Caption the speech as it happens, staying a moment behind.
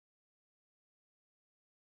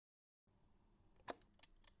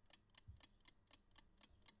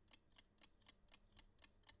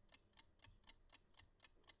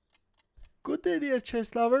Good day dear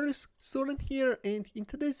chess lovers, Soren here, and in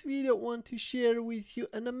today's video I want to share with you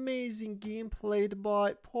an amazing game played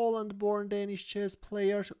by Poland-born Danish chess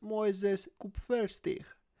player Moises Kupferstich.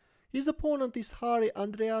 His opponent is Harry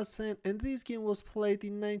Andreasen, and this game was played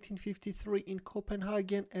in 1953 in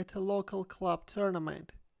Copenhagen at a local club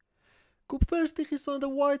tournament. Kupferstich is on the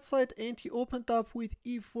white side and he opened up with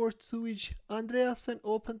e4, to which Andreasen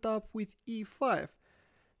opened up with e5.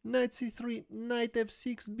 Knight c3, knight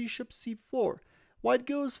f6, bishop c4. White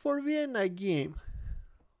goes for Vienna game.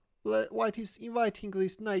 White is inviting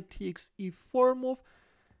this knight takes e4 move.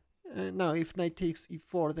 Now if knight takes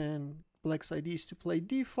e4, then black's idea is to play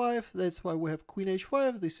d5. That's why we have queen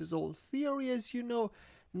h5. This is all theory, as you know.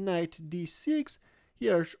 Knight d6.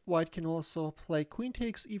 Here white can also play queen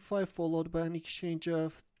takes e5 followed by an exchange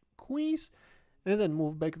of queens. And then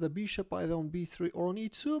move back the bishop either on b3 or on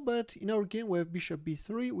e2, but in our game we have bishop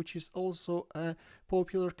b3, which is also a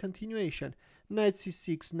popular continuation. Knight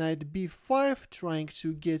c6, knight b5, trying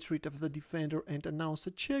to get rid of the defender and announce a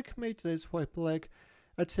checkmate. That's why black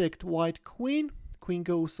attacked white queen. Queen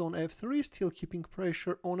goes on f3, still keeping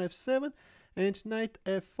pressure on f7, and knight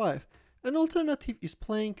f5. An alternative is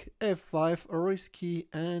playing f5, a risky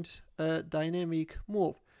and a dynamic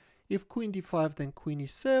move. If queen d5, then queen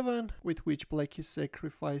e7, with which black is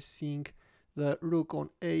sacrificing the rook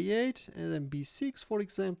on a8, and then b6, for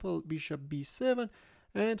example, bishop b7,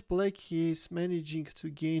 and black is managing to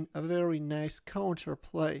gain a very nice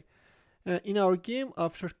counterplay. In our game,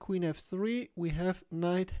 after queen f3, we have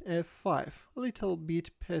knight f5. A little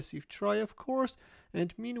bit passive try, of course,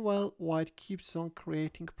 and meanwhile, white keeps on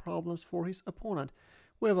creating problems for his opponent.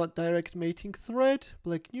 We have a direct mating threat,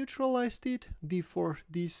 black neutralized it, d4,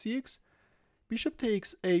 d6, bishop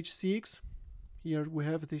takes h6, here we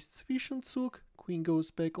have this Zwischenzug, queen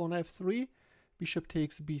goes back on f3, bishop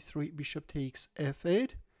takes b3, bishop takes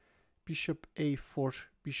f8, bishop a4,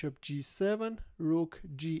 bishop g7, rook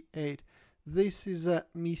g8. This is a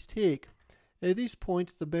mistake. At this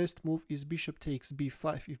point the best move is bishop takes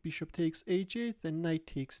b5. If bishop takes h8, then knight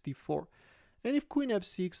takes d4. And if queen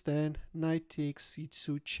f6, then knight takes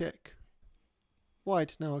c2 check.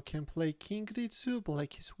 White now can play king d2,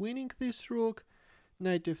 black is winning this rook.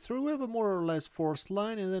 Knight f3, we have a more or less forced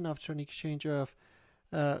line, and then after an exchange of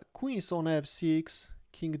queens on f6,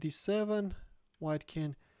 king d7, white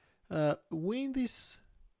can win this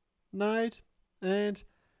knight, and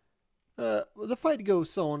the fight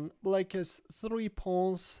goes on. Black has 3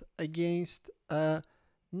 pawns against a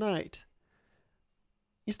knight.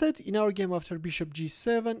 Instead, in our game after bishop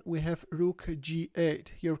g7, we have rook g8.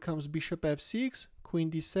 Here comes bishop f6,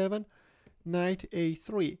 queen d7, knight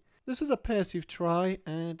a3. This is a passive try,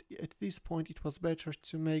 and at this point it was better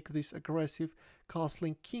to make this aggressive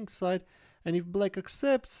castling kingside. And if black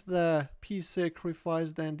accepts the piece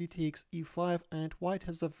sacrifice, then d takes e5, and white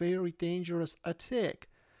has a very dangerous attack.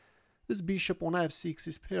 This bishop on f6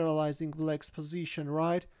 is paralyzing black's position,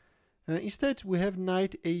 right? Instead, we have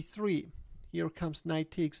knight a3. Here comes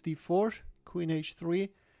knight takes d4, queen h3,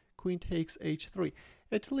 queen takes h3.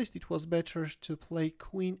 At least it was better to play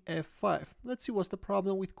queen f5. Let's see what's the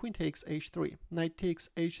problem with queen takes h3. Knight takes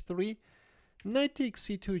h3, knight takes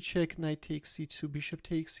c2 check, knight takes c2, bishop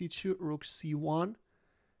takes c2, rook c1,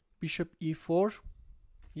 bishop e4.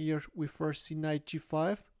 Here we first see knight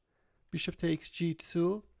g5, bishop takes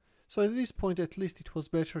g2. So at this point, at least it was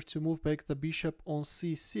better to move back the bishop on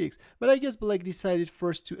c6. But I guess black decided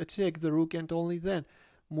first to attack the rook and only then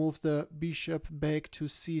move the bishop back to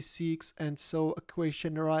c6. And so a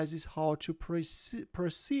question arises how to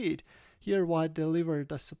proceed. Here white delivered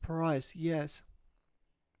a surprise, yes.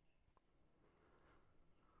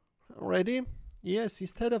 Ready? Yes,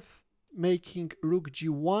 instead of making rook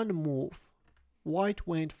g1 move, white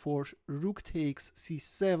went for rook takes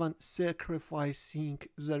c7, sacrificing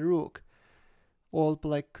the rook. All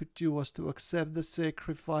black could do was to accept the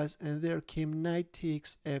sacrifice, and there came knight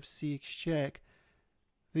takes f6 check.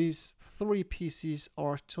 These 3 pieces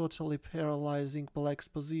are totally paralyzing black's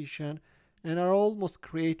position and are almost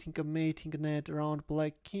creating a mating net around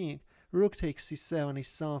black king. Rook takes c7 is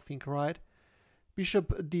something, right? Bishop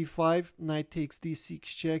d5, knight takes d6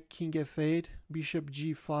 check, king f8, bishop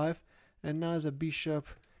g5. And now the bishop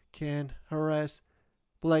can harass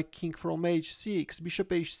black king from h6. Bishop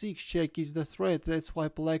h6 check is the threat. That's why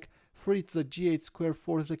black freed the g8 square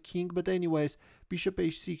for the king. But anyways, bishop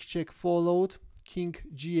h6 check followed. King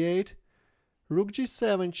g8. Rook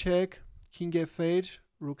g7 check. King f8.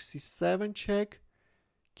 Rook c7 check.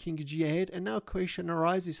 King g8. And now question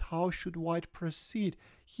arises, how should white proceed?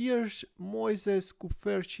 Here Moises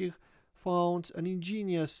Kupferstich found an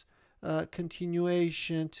ingenious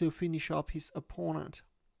continuation to finish up his opponent.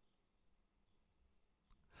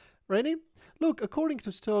 Ready? Look, according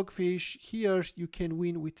to Stockfish, here you can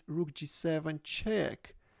win with rook g7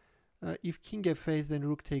 check. If king f8, then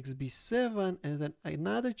rook takes b7, and then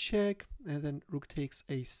another check, and then rook takes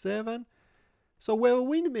a7. So we have a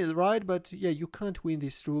windmill, right? But yeah, you can't win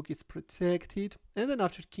this rook, it's protected. And then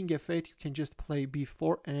after king f8, you can just play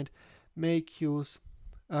b4 and make use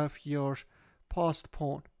of your passed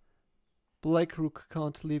pawn. Black rook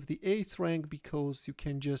can't leave the 8th rank because you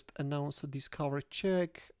can just announce a discover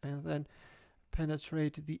check and then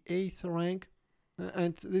penetrate the 8th rank.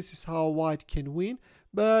 And this is how white can win.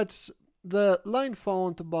 But the line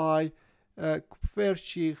found by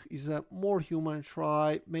Kupferstich is a more human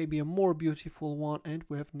try, maybe a more beautiful one, and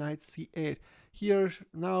we have knight c8. Here,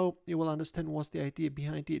 now you will understand what's the idea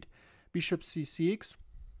behind it. Bishop c6,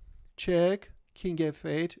 check, king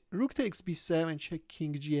f8, rook takes b7, check,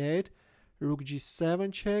 king g8, rook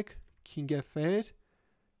g7 check, king f8,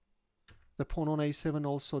 the pawn on a7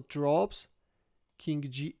 also drops, king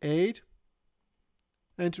g8,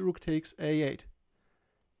 and rook takes a8,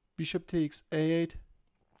 bishop takes a8,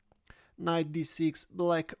 knight d6,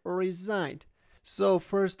 black resigned. So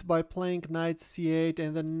first by playing knight c8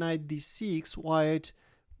 and then knight d6, white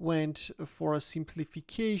went for a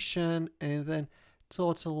simplification and then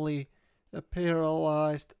totally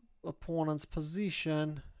paralyzed opponent's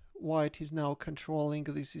position. White is now controlling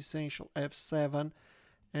this essential f7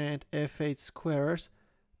 and f8 squares.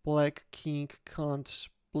 Black king can't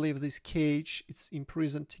leave this cage, it's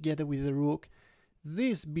imprisoned together with the rook.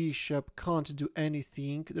 This bishop can't do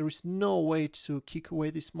anything, there is no way to kick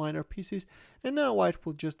away these minor pieces, and now white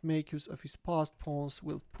will just make use of his passed pawns,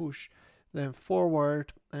 will push them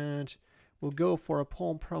forward and will go for a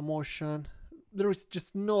pawn promotion. There is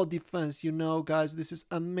just no defense, you know, guys, this is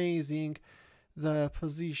amazing. The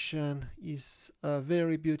position is a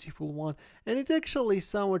very beautiful one, and it actually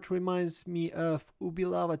somewhat reminds me of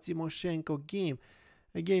Ubilava Timoshenko game.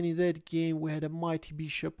 Again, in that game we had a mighty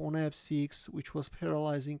bishop on f6 which was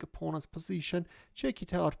paralyzing opponent's position. Check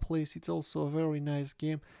it out please, it's also a very nice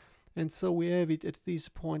game. And so we have it at this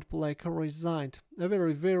point, black resigned. A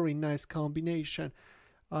very nice combination.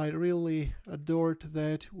 I really adored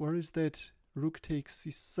that. Where is that? Rook takes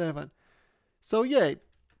c7. So yeah,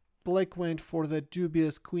 black went for the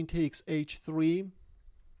dubious queen takes h3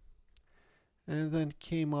 and then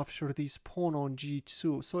came after this pawn on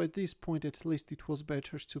g2. So at this point at least it was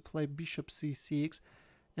better to play bishop c6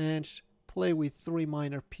 and play with 3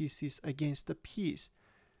 minor pieces against a piece.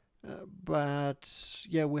 But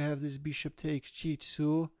yeah, we have this bishop takes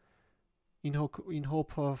g2 in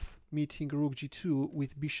hope of meeting rook g2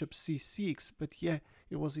 with bishop c6. But yeah,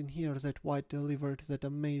 it was in here that white delivered that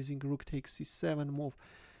amazing rook takes c7 move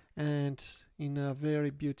and in a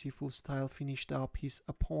very beautiful style finished up his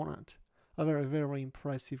opponent. A very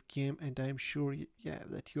impressive game, and I'm sure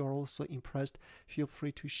that you are also impressed. Feel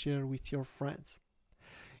free to share with your friends.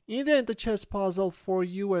 In the end, the chess puzzle for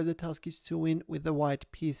you where the task is to win with the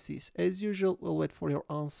white pieces. As usual, we'll wait for your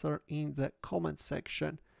answer in the comment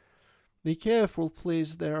section. Be careful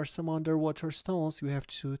please, there are some underwater stones, you have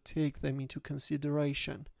to take them into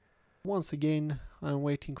consideration. Once again, I'm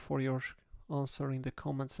waiting for your answer in the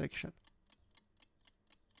comment section.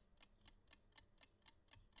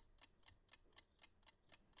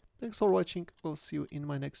 Thanks for watching, we'll see you in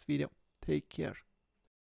my next video. Take care.